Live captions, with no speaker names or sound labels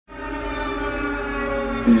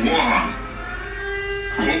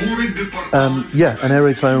Yeah, an air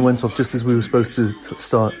raid siren went off just as we were supposed to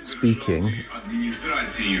start speaking.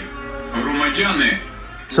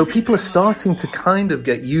 So people are starting to kind of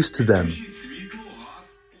get used to them.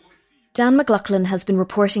 Dan McLaughlin has been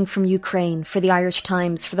reporting from Ukraine for the Irish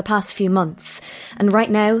Times for the past few months, and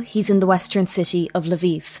right now he's in the western city of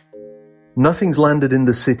Lviv. Nothing's landed in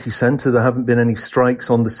the city centre. There haven't been any strikes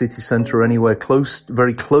on the city centre or anywhere close,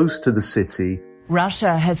 very close to the city.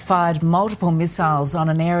 Russia has fired multiple missiles on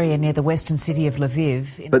an area near the western city of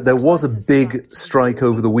Lviv. But there was a big strike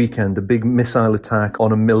over the weekend, a big missile attack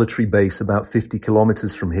on a military base about 50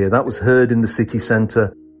 kilometres from here. That was heard in the city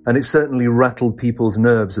centre, and it certainly rattled people's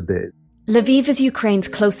nerves a bit. Lviv is Ukraine's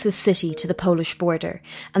closest city to the Polish border,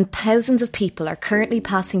 and thousands of people are currently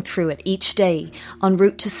passing through it each day en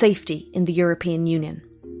route to safety in the European Union.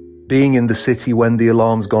 Being in the city when the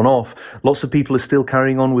alarm's gone off, lots of people are still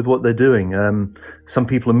carrying on with what they're doing. Some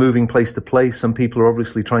people are moving place to place. Some people are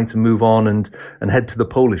obviously trying to move on and head to the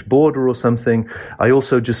Polish border or something. I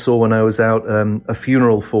also just saw when I was out a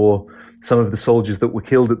funeral for some of the soldiers that were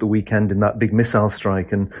killed at the weekend in that big missile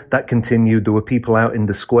strike, and that continued. There were people out in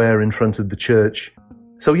the square in front of the church.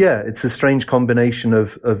 So yeah, it's a strange combination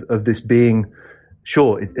of this being,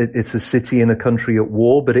 sure, it's a city in a country at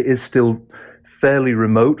war, but it is still fairly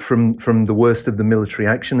remote from the worst of the military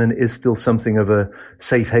action, and is still something of a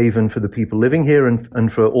safe haven for the people living here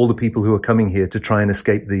and for all the people who are coming here to try and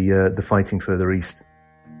escape the fighting further east.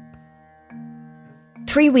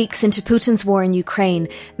 3 weeks into Putin's war in Ukraine,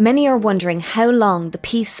 many are wondering how long the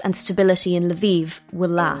peace and stability in Lviv will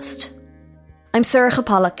last. I'm Sorcha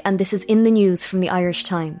Pollack, and this is In the News from the Irish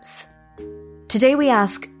Times. Today we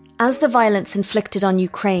ask, as the violence inflicted on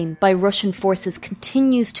Ukraine by Russian forces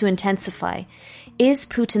continues to intensify, is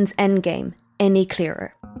Putin's endgame any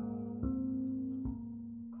clearer?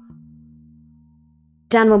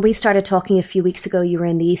 Dan, when we started talking a few weeks ago, you were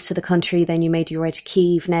in the east of the country, then you made your way to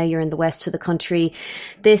Kyiv, now you're in the west of the country.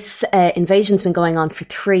 This invasion's been going on for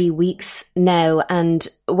 3 weeks now, and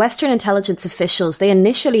Western intelligence officials, they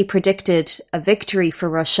initially predicted a victory for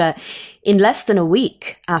Russia in less than a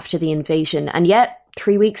week after the invasion, and yet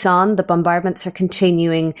 3 weeks on, the bombardments are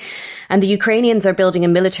continuing, and the Ukrainians are building a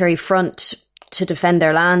military front to defend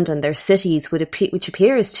their land and their cities, which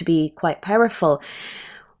appears to be quite powerful.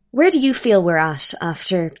 Where do you feel we're at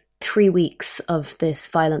after 3 weeks of this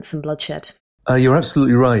violence and bloodshed? You're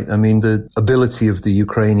absolutely right. I mean, the ability of the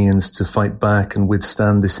Ukrainians to fight back and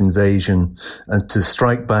withstand this invasion and to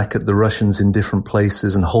strike back at the Russians in different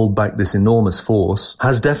places and hold back this enormous force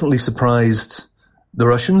has definitely surprised the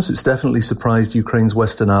Russians. It's definitely surprised Ukraine's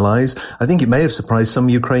Western allies. I think it may have surprised some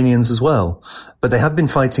Ukrainians as well. But they have been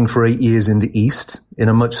fighting for 8 years in the east, in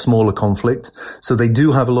a much smaller conflict. So they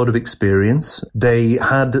do have a lot of experience. They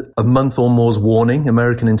had a month or more's warning.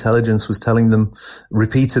 American intelligence was telling them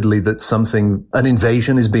repeatedly that an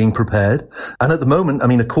invasion is being prepared. And at the moment, I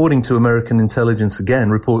mean, according to American intelligence, again,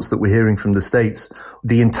 reports that we're hearing from the States,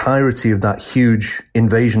 the entirety of that huge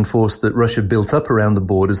invasion force that Russia built up around the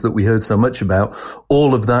borders that we heard so much about,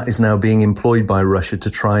 all of that is now being employed by Russia to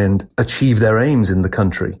try and achieve their aims in the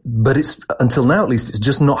country. But it's, until now at least, it's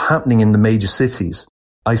just not happening in the major cities.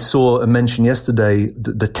 I saw a mention yesterday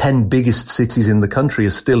that the 10 biggest cities in the country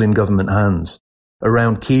are still in government hands.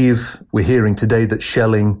 Around Kyiv, we're hearing today that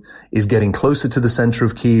shelling is getting closer to the center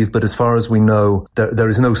of Kyiv, but as far as we know, there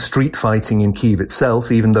is no street fighting in Kyiv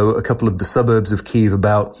itself, even though a couple of the suburbs of Kyiv,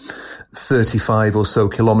 about 35 or so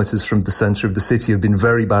kilometers from the center of the city, have been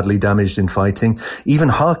very badly damaged in fighting. Even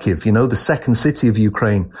Kharkiv, the second city of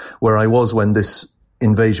Ukraine, where I was when this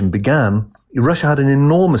invasion began, Russia had an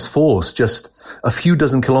enormous force just a few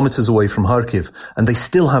dozen kilometers away from Kharkiv, and they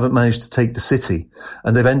still haven't managed to take the city.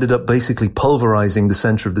 And they've ended up basically pulverizing the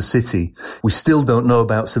center of the city. We still don't know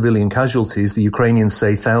about civilian casualties. The Ukrainians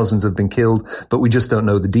say thousands have been killed, but we just don't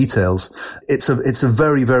know the details. It's a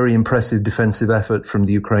very, very impressive defensive effort from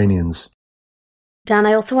the Ukrainians. Dan,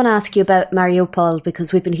 I also want to ask you about Mariupol,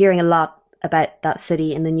 because we've been hearing a lot about that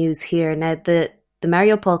city in the news here. Now, the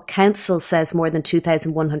Mariupol Council says more than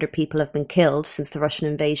 2,100 people have been killed since the Russian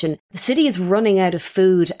invasion. The city is running out of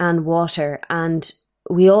food and water, and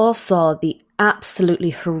we all saw the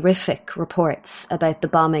absolutely horrific reports about the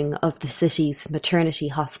bombing of the city's maternity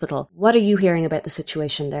hospital. What are you hearing about the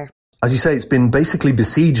situation there? As you say, it's been basically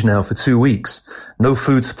besieged now for 2 weeks. No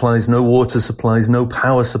food supplies, no water supplies, no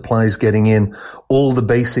power supplies getting in. All the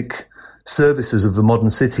basic services of the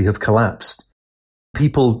modern city have collapsed.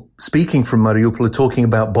 People speaking from Mariupol are talking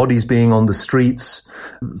about bodies being on the streets,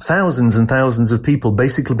 thousands and thousands of people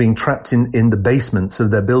basically being trapped in the basements of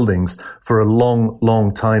their buildings for a long,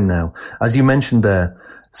 long time now. As you mentioned there,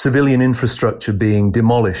 civilian infrastructure being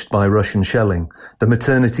demolished by Russian shelling, the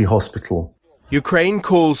maternity hospital. Ukraine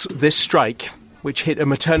calls this strike, which hit a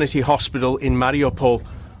maternity hospital in Mariupol,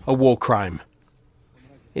 a war crime.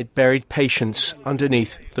 It buried patients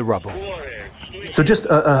underneath the rubble. So just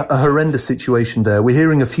a horrendous situation there. We're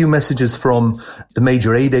hearing a few messages from the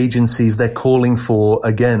major aid agencies. They're calling for,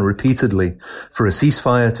 again, repeatedly, for a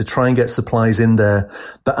ceasefire to try and get supplies in there.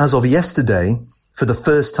 But as of yesterday, for the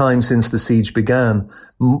first time since the siege began,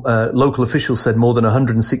 local officials said more than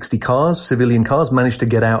 160 cars, civilian cars, managed to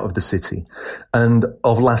get out of the city. And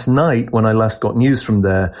of last night, when I last got news from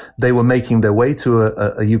there, they were making their way to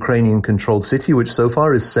a Ukrainian-controlled city, which so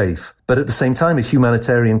far is safe. But at the same time, a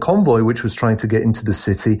humanitarian convoy, which was trying to get into the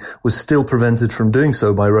city, was still prevented from doing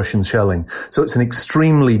so by Russian shelling. So it's an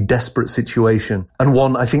extremely desperate situation. And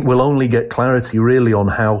one, I think, will only get clarity really on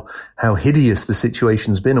how hideous the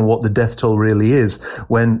situation's been and what the death toll really is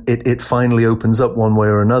when it finally opens up one way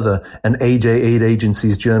or another, and aid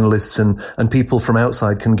agencies, journalists, and people from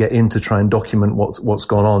outside can get in to try and document what's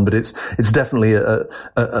gone on. But it's definitely a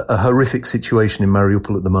horrific situation in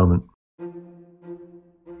Mariupol at the moment.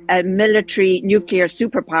 A military nuclear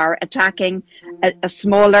superpower attacking a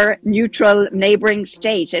smaller, neutral neighbouring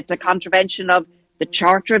state. It's a contravention of the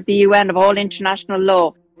Charter of the UN, of all international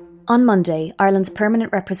law. On Monday, Ireland's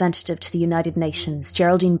permanent representative to the United Nations,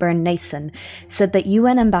 Geraldine Byrne-Nason, said that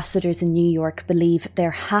UN ambassadors in New York believe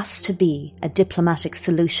there has to be a diplomatic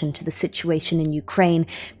solution to the situation in Ukraine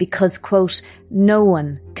because, quote, no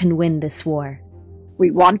one can win this war.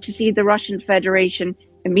 We want to see the Russian Federation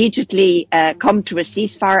immediately come to a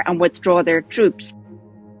ceasefire and withdraw their troops.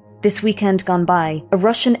 This weekend gone by, a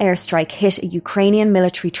Russian airstrike hit a Ukrainian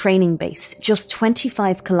military training base just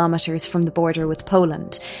 25 kilometres from the border with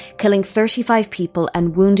Poland, killing 35 people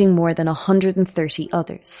and wounding more than 130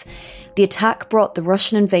 others. The attack brought the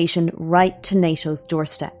Russian invasion right to NATO's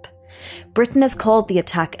doorstep. Britain has called the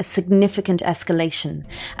attack a significant escalation,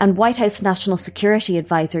 and White House National Security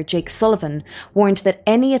Advisor Jake Sullivan warned that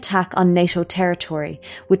any attack on NATO territory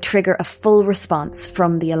would trigger a full response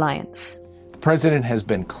from the alliance. The President has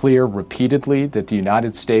been clear repeatedly that the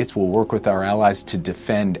United States will work with our allies to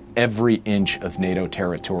defend every inch of NATO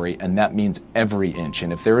territory, and that means every inch.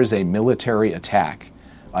 And if there is a military attack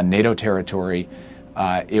on NATO territory,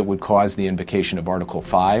 it would cause the invocation of Article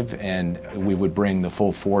 5, and we would bring the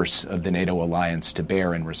full force of the NATO alliance to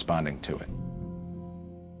bear in responding to it.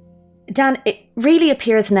 Dan, it really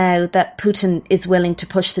appears now that Putin is willing to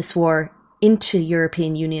push this war into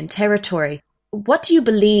European Union territory. What do you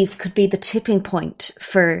believe could be the tipping point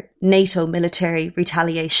for NATO military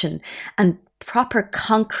retaliation and proper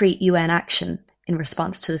concrete UN action in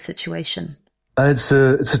response to the situation? It's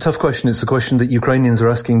a tough question. It's a question that Ukrainians are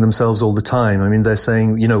asking themselves all the time. I mean, they're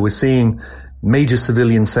saying, we're seeing major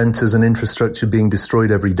civilian centers and infrastructure being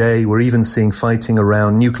destroyed every day. We're even seeing fighting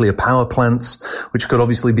around nuclear power plants, which could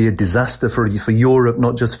obviously be a disaster for Europe,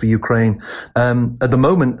 not just for Ukraine. At the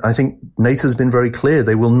moment, I think NATO's been very clear.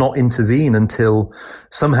 They will not intervene until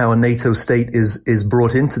somehow a NATO state is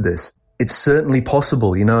brought into this. It's certainly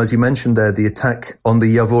possible. As you mentioned there, the attack on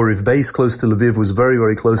the Yavoriv base close to Lviv was very,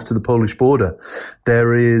 very close to the Polish border.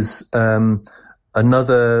 There is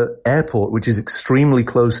another airport which is extremely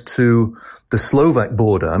close to the Slovak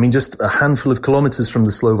border. I mean, just a handful of kilometers from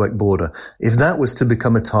the Slovak border. If that was to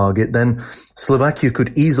become a target, then Slovakia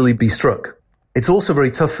could easily be struck. It's also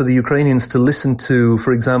very tough for the Ukrainians to listen to,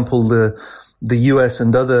 for example, the US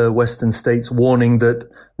and other Western states warning that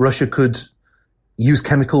Russia could use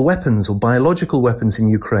chemical weapons or biological weapons in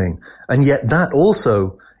Ukraine. And yet that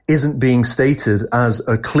also isn't being stated as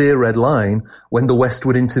a clear red line when the West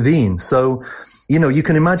would intervene. So, you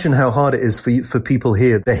can imagine how hard it is for people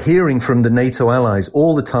here. They're hearing from the NATO allies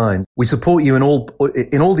all the time. We support you in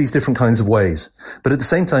all these different kinds of ways. But at the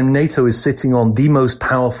same time, NATO is sitting on the most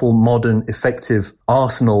powerful, modern, effective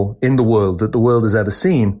arsenal in the world that the world has ever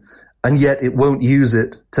seen. And yet it won't use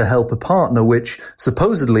it to help a partner, which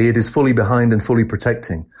supposedly it is fully behind and fully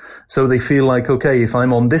protecting. So they feel like, okay, if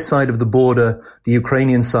I'm on this side of the border, the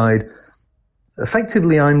Ukrainian side,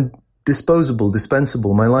 effectively I'm disposable,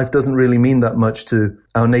 dispensable. My life doesn't really mean that much to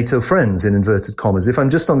our NATO friends, in inverted commas. If I'm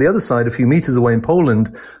just on the other side, a few meters away in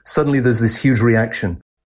Poland, suddenly there's this huge reaction.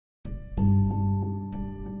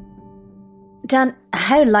 Dan,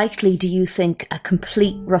 how likely do you think a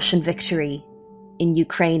complete Russian victory in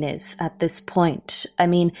Ukraine is at this point? I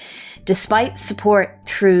mean, despite support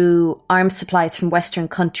through arms supplies from Western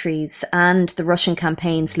countries and the Russian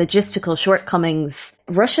campaign's logistical shortcomings,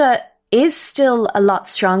 Russia is still a lot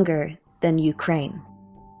stronger than Ukraine.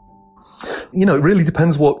 It really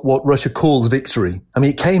depends what Russia calls victory. I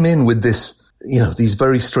mean, it came in with this, these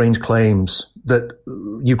very strange claims that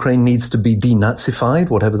Ukraine needs to be denazified,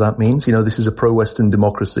 whatever that means. You know, this is a pro-Western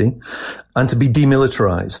democracy, and to be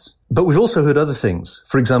demilitarized. But we've also heard other things.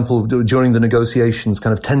 For example, during the negotiations,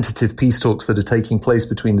 kind of tentative peace talks that are taking place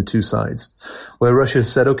between the two sides, where Russia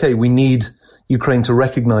has said, okay, we need Ukraine to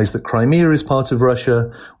recognize that Crimea is part of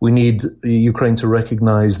Russia. We need Ukraine to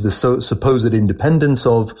recognize the supposed independence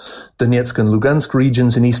of Donetsk and Lugansk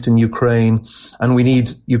regions in eastern Ukraine. And we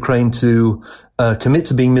need Ukraine to commit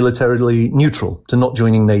to being militarily neutral, to not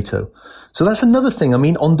joining NATO. So that's another thing. I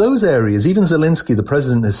mean, on those areas, even Zelensky, the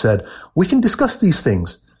president, has said, we can discuss these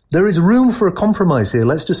things. There is room for a compromise here.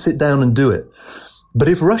 Let's just sit down and do it. But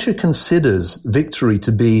if Russia considers victory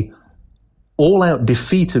to be all-out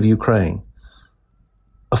defeat of Ukraine,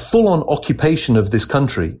 a full-on occupation of this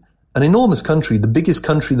country, an enormous country, the biggest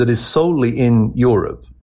country that is solely in Europe,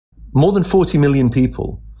 more than 40 million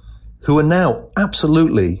people who are now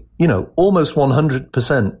absolutely, almost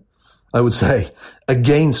 100%, I would say,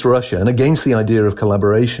 against Russia and against the idea of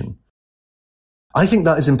collaboration. I think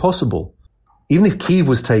that is impossible. Even if Kyiv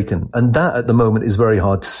was taken, and that at the moment is very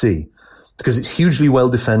hard to see, because it's hugely well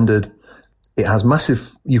defended. It has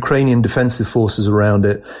massive Ukrainian defensive forces around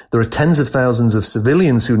it. There are tens of thousands of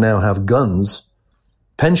civilians who now have guns.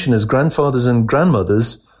 Pensioners, grandfathers and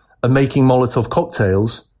grandmothers are making Molotov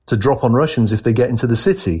cocktails to drop on Russians if they get into the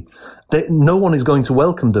city. No one is going to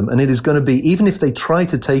welcome them, and it is going to be, even if they try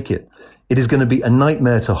to take it, it is going to be a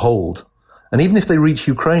nightmare to hold. And even if they reach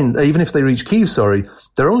Kyiv,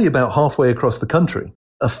 they're only about halfway across the country.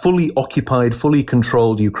 A fully occupied, fully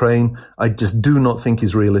controlled Ukraine, I just do not think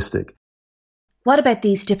is realistic. What about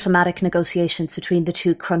these diplomatic negotiations between the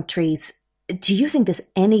two countries? Do you think there's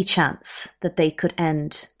any chance that they could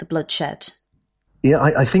end the bloodshed? Yeah,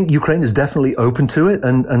 I think Ukraine is definitely open to it,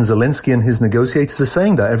 and Zelensky and his negotiators are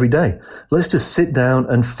saying that every day. Let's just sit down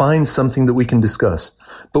and find something that we can discuss.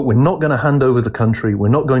 But we're not going to hand over the country. We're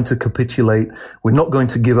not going to capitulate. We're not going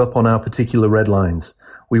to give up on our particular red lines.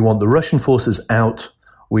 We want the Russian forces out.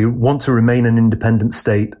 We want to remain an independent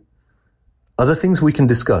state. Other things we can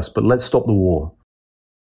discuss, but let's stop the war.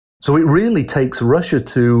 So it really takes Russia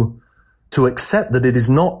to accept that it is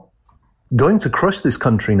not going to crush this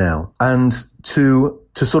country now, and to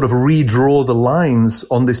sort of redraw the lines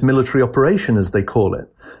on this military operation, as they call it,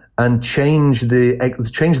 and change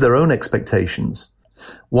their own expectations.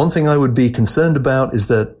 One thing I would be concerned about is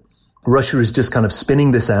that Russia is just kind of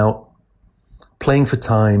spinning this out, playing for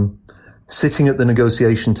time, sitting at the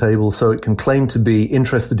negotiation table so it can claim to be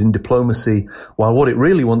interested in diplomacy, while what it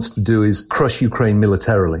really wants to do is crush Ukraine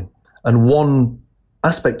militarily. And one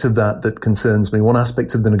aspect of that concerns me, one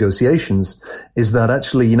aspect of the negotiations, is that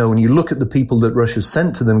actually, when you look at the people that Russia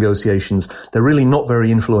sent to the negotiations, they're really not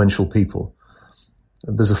very influential people.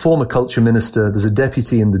 There's a former culture minister, there's a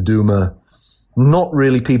deputy in the Duma, not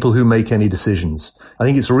really people who make any decisions. I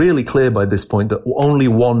think it's really clear by this point that only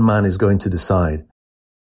one man is going to decide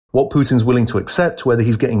what Putin's willing to accept, whether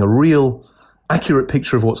he's getting a real accurate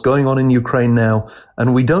picture of what's going on in Ukraine now,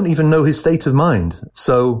 and we don't even know his state of mind.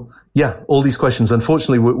 So, yeah, all these questions.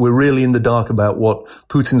 Unfortunately, we're really in the dark about what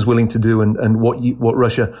Putin's willing to do and what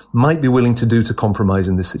Russia might be willing to do to compromise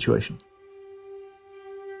in this situation.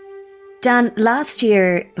 Dan, last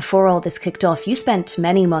year, before all this kicked off, you spent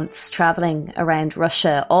many months travelling around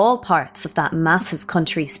Russia, all parts of that massive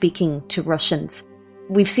country, speaking to Russians.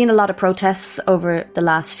 We've seen a lot of protests over the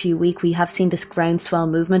last few weeks. We have seen this groundswell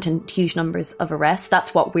movement and huge numbers of arrests.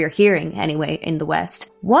 That's what we're hearing anyway in the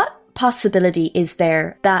West. What possibility is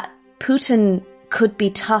there that Putin could be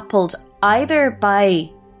toppled either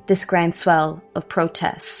by this groundswell of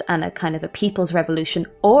protests and a kind of a people's revolution,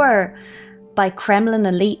 or by Kremlin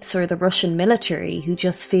elites or the Russian military who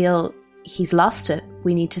just feel he's lost it,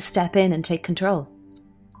 we need to step in and take control?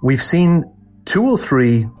 We've seen 2 or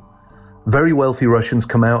 3 very wealthy Russians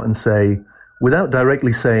come out and say, without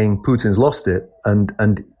directly saying Putin's lost it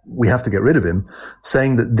and we have to get rid of him,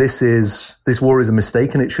 saying that this war is a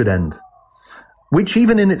mistake and it should end. Which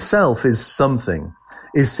even in itself is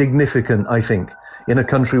significant, I think, in a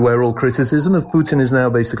country where all criticism of Putin is now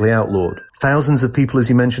basically outlawed. Thousands of people, as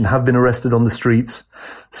you mentioned, have been arrested on the streets.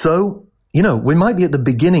 So, we might be at the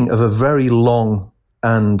beginning of a very long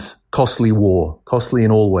and costly war, costly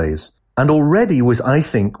in all ways. And already I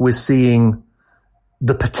think we're seeing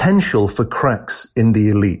the potential for cracks in the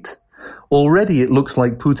elite. Already it looks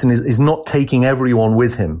like Putin is not taking everyone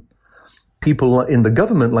with him. People in the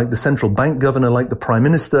government, like the central bank governor, like the prime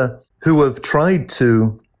minister, who have tried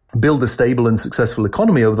to build a stable and successful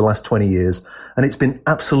economy over the last 20 years, and it's been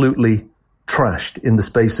absolutely trashed in the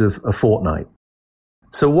space of a fortnight.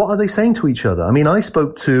 So what are they saying to each other? I mean, I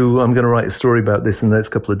spoke to, I'm going to write a story about this in the next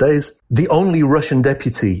couple of days, the only Russian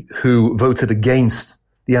deputy who voted against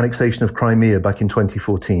the annexation of Crimea back in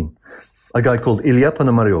 2014, a guy called Ilya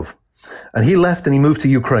Ponomaryov. And he left and he moved to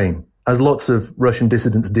Ukraine, as lots of Russian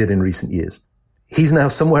dissidents did in recent years. He's now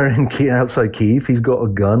somewhere outside Kyiv. He's got a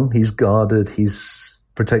gun. He's guarded. He's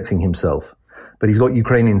protecting himself. But he's got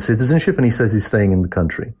Ukrainian citizenship and he says he's staying in the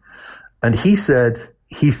country. And he said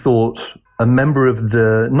he thought a member of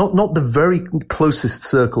the, not the very closest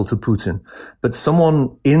circle to Putin, but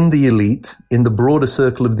someone in the elite, in the broader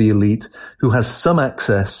circle of the elite, who has some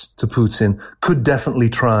access to Putin, could definitely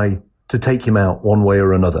try to take him out one way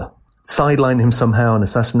or another. Sideline him somehow, an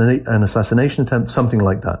assassination attempt, something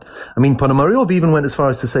like that. I mean, Ponomaryov even went as far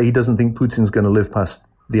as to say he doesn't think Putin's going to live past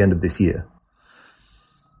the end of this year.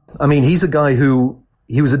 I mean, he's a guy who,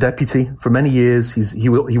 he was a deputy for many years. He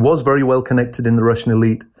was very well connected in the Russian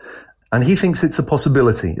elite. And he thinks it's a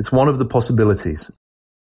possibility. It's one of the possibilities.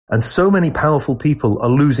 And so many powerful people are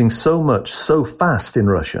losing so much so fast in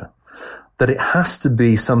Russia that it has to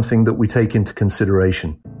be something that we take into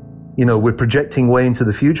consideration. You know, we're projecting way into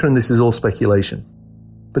the future and this is all speculation.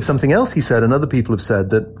 But something else he said, and other people have said,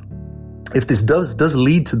 that if this does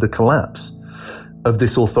lead to the collapse of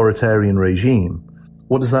this authoritarian regime,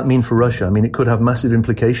 what does that mean for Russia? I mean, it could have massive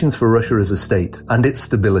implications for Russia as a state and its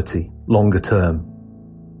stability longer term.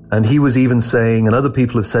 And he was even saying, and other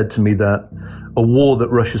people have said to me, that a war that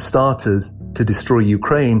Russia started to destroy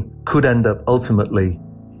Ukraine could end up ultimately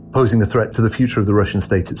posing a threat to the future of the Russian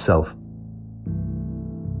state itself.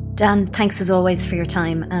 Dan, thanks as always for your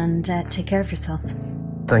time, and take care of yourself.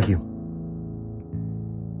 Thank you.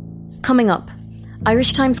 Coming up,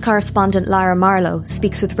 Irish Times correspondent Lara Marlowe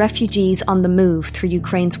speaks with refugees on the move through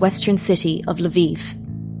Ukraine's western city of Lviv.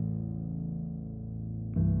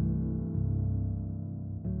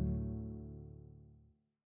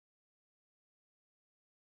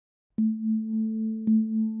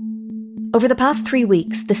 Over the past 3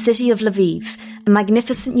 weeks, the city of Lviv, a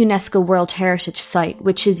magnificent UNESCO World Heritage Site,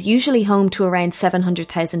 which is usually home to around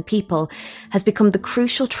 700,000 people, has become the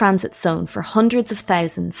crucial transit zone for hundreds of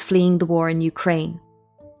thousands fleeing the war in Ukraine.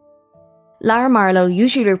 Lara Marlowe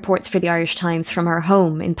usually reports for the Irish Times from her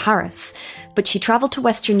home in Paris, but she travelled to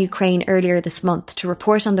Western Ukraine earlier this month to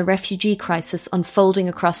report on the refugee crisis unfolding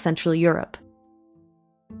across Central Europe.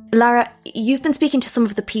 Lara, you've been speaking to some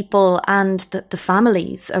of the people and the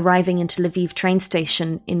families arriving into Lviv train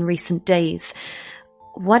station in recent days.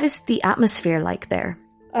 What is the atmosphere like there?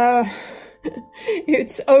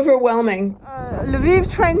 It's overwhelming.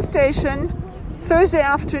 Lviv train station, Thursday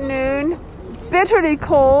afternoon, bitterly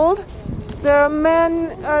cold. There are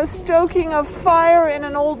men stoking a fire in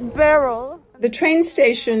an old barrel. The train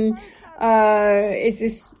station is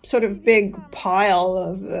this sort of big pile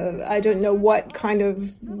of, I don't know what kind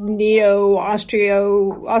of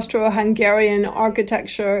Austro-Hungarian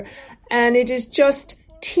architecture. And it is just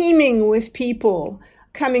teeming with people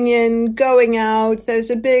coming in, going out. There's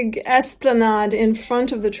a big esplanade in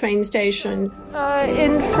front of the train station.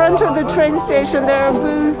 In front of the train station, there are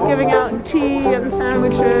booths giving out tea and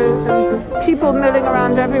sandwiches and people milling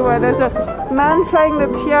around everywhere. There's a man playing the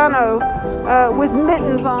piano with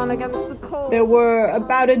mittens on against the cold. There were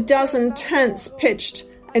about a dozen tents pitched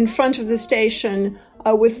in front of the station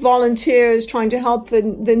with volunteers trying to help the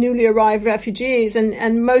newly arrived refugees.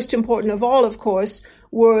 And most important of all, of course,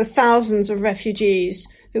 were thousands of refugees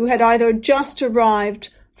who had either just arrived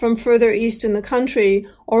from further east in the country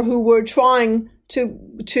or who were trying to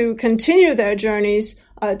continue their journeys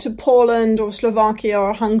to Poland or Slovakia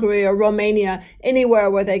or Hungary or Romania,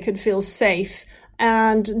 anywhere where they could feel safe.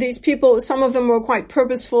 And these people, some of them were quite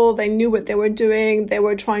purposeful. They knew what they were doing. They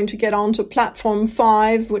were trying to get onto platform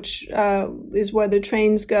 5, which is where the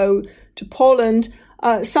trains go to Poland.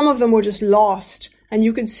 Some of them were just lost. And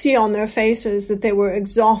you could see on their faces that they were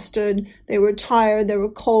exhausted, they were tired, they were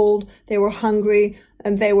cold, they were hungry,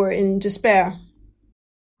 and they were in despair.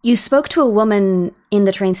 You spoke to a woman in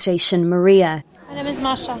the train station, Maria. My name is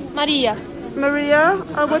Masha. Maria. Maria,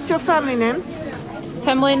 what's your family name?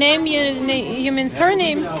 Family name? You mean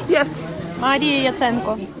surname? Yes. Maria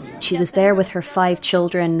Yatsenko. She was there with her 5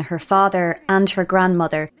 children, her father and her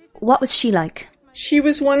grandmother. What was she like? She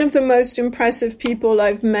was one of the most impressive people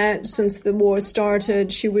I've met since the war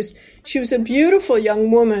started. She was a beautiful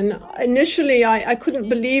young woman. Initially, I couldn't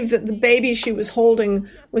believe that the baby she was holding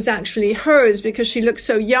was actually hers because she looked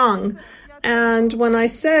so young. And when I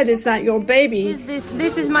said, "Is that your baby?"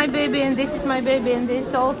 This is my baby, and this is my baby, and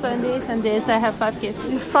this also, and this, and this. I have 5 kids.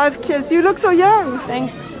 5 kids. You look so young.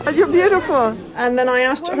 Thanks. And you're beautiful. And then I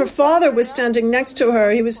asked, her father was standing next to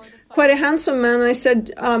her. He was quite a handsome man. I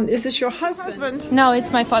said, is this your husband? No,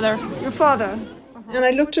 it's my father. Your father? And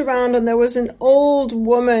I looked around and there was an old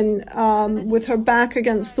woman with her back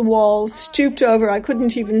against the wall, stooped over. I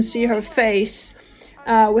couldn't even see her face,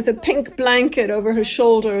 with a pink blanket over her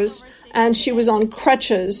shoulders, and she was on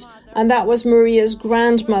crutches. And that was Maria's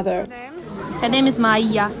grandmother. Her name is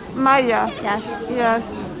Maja. Maja? Yes.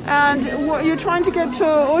 Yes. And you're trying to get to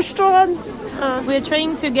Ostrand? We're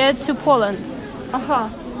trying to get to Poland.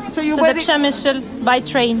 So you're to the Przemysl by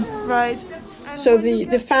train. Right. So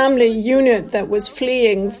the family unit that was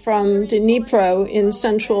fleeing from Dnipro in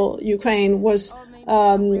central Ukraine was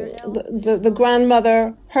the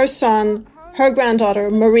grandmother, her son, her granddaughter,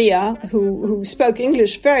 Maria, who spoke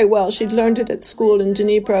English very well. She'd learned it at school in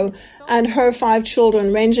Dnipro, and her 5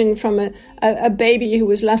 children, ranging from a baby who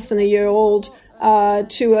was less than a year old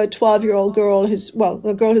to a 12-year-old girl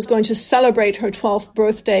the girl who's going to celebrate her 12th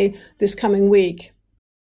birthday this coming week.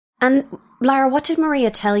 And Lara, what did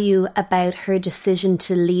Maria tell you about her decision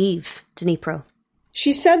to leave Dnipro?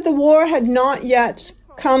 She said the war had not yet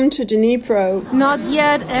come to Dnipro. Not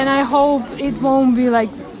yet, and I hope it won't be like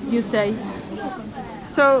you say.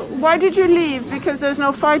 So why did you leave? Because there's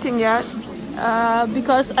no fighting yet?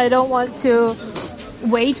 Because I don't want to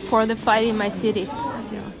wait for the fight in my city.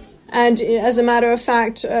 And as a matter of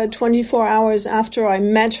fact, 24 hours after I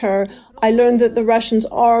met her, I learned that the Russians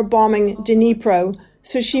are bombing Dnipro.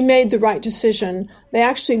 So she made the right decision. They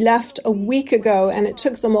actually left a week ago, and it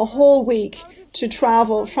took them a whole week to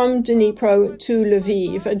travel from Dnipro to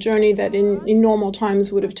Lviv, a journey that in normal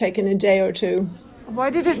times would have taken a day or two. Why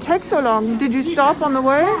did it take so long? Did you stop on the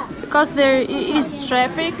way? Because there is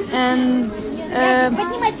traffic and there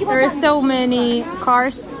are so many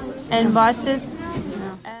cars and buses.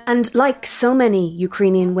 And like so many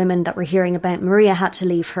Ukrainian women that we're hearing about, Maria had to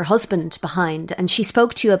leave her husband behind, and she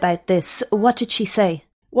spoke to you about this. What did she say?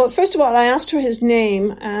 Well, first of all, I asked her his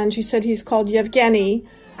name, and she said he's called Yevgeny.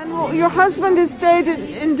 And your husband has stayed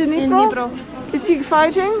in Dnipro? In Dnipro. Is he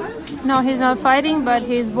fighting? No, he's not fighting, but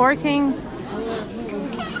he's working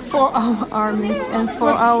for our army and for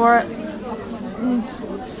our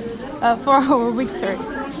victory.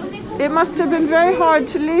 It must have been very hard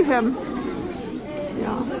to leave him.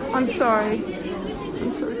 Yeah, I'm sorry.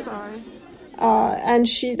 I'm so sorry. And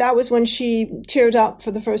that was when she teared up for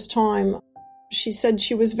the first time. She said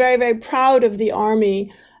she was very, very proud of the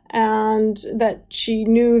army and that she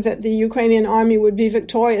knew that the Ukrainian army would be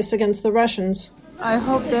victorious against the Russians. I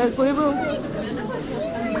hope that we will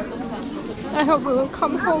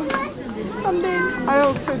come home someday. I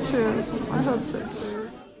hope so too. I hope so too.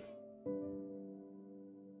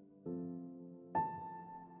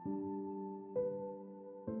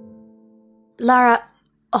 Lara,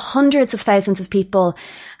 hundreds of thousands of people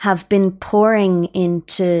have been pouring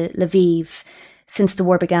into Lviv since the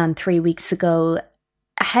war began 3 weeks ago.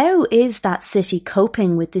 How is that city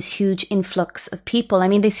coping with this huge influx of people? I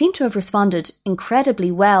mean, they seem to have responded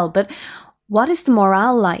incredibly well, but what is the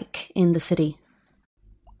morale like in the city?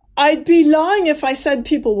 I'd be lying if I said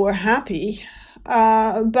people were happy.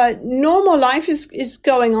 But normal life is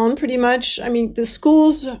going on pretty much. I mean, the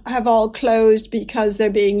schools have all closed because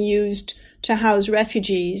they're being used to house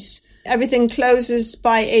refugees. Everything closes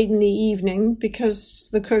by 8 in the evening because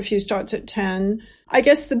the curfew starts at 10. I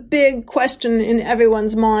guess the big question in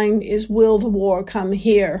everyone's mind is, will the war come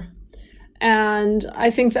here? And I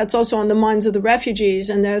think that's also on the minds of the refugees,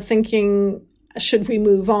 and they're thinking, should we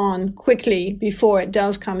move on quickly before it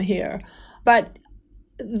does come here? But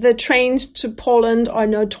the trains to Poland are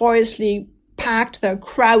notoriously packed, they're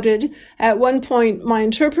crowded. At one point, my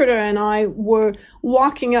interpreter and I were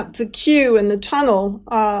walking up the queue in the tunnel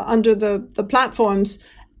under the platforms,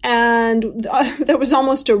 and there was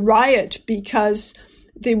almost a riot because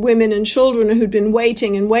the women and children who'd been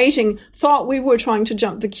waiting and waiting thought we were trying to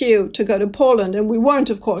jump the queue to go to Poland. And we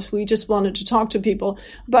weren't, of course. We just wanted to talk to people.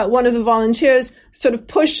 But one of the volunteers sort of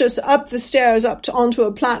pushed us up the stairs onto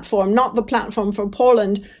a platform, not the platform for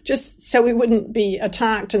Poland, just so we wouldn't be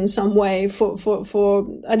attacked in some way for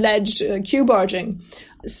alleged queue barging.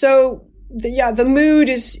 So, the mood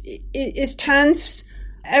is tense.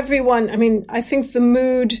 Everyone, I mean, I think the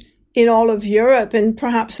mood in all of Europe and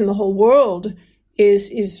perhaps in the whole world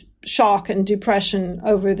is shock and depression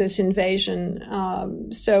over this invasion.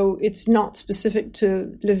 So it's not specific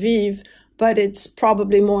to Lviv, but it's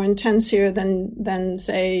probably more intense here than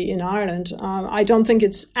say in Ireland. I don't think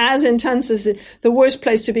it's as intense as the worst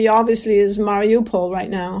place to be obviously is Mariupol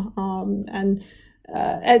right now.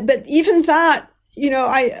 But even that,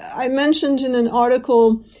 I mentioned in an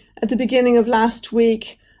article at the beginning of last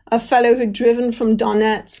week, a fellow who'd driven from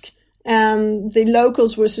Donetsk The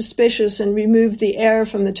locals were suspicious and removed the air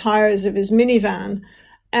from the tires of his minivan.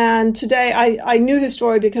 And today, I knew the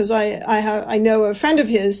story because I know a friend of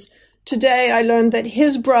his. Today, I learned that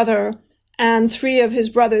his brother and 3 of his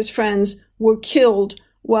brother's friends were killed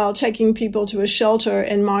while taking people to a shelter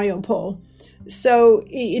in Mariupol. So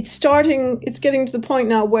it's getting to the point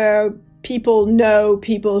now where people know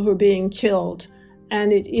people who are being killed,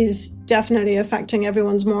 and it is definitely affecting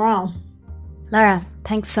everyone's morale. Lara,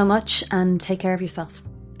 thanks so much and take care of yourself.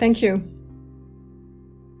 Thank you.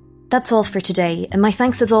 That's all for today, and my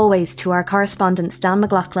thanks as always to our correspondents Dan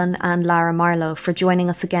McLaughlin and Lara Marlowe for joining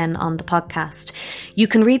us again on the podcast. You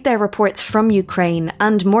can read their reports from Ukraine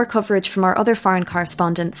and more coverage from our other foreign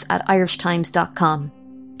correspondents at irishtimes.com.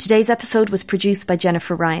 Today's episode was produced by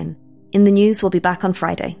Jennifer Ryan. In the News will be back on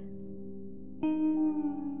Friday.